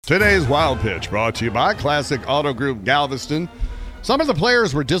Today's Wild Pitch brought to you by Classic Auto Group Galveston. Some of the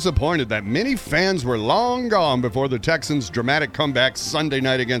players were disappointed that many fans were long gone before the Texans' dramatic comeback Sunday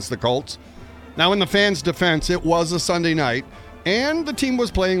night against the Colts. Now, in the fans' defense, it was a Sunday night, and the team was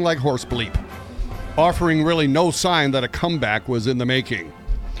playing like horse bleep, offering really no sign that a comeback was in the making.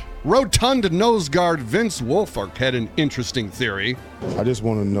 Rotund nose guard Vince Wilfork had an interesting theory. I just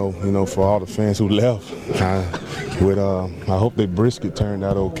want to know, for all the fans who left, I hope their brisket turned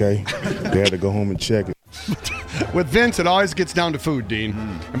out okay. They had to go home and check it. With Vince, it always gets down to food, Dean.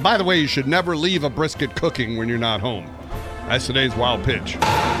 And by the way, you should never leave a brisket cooking when you're not home. That's today's Wild Pitch.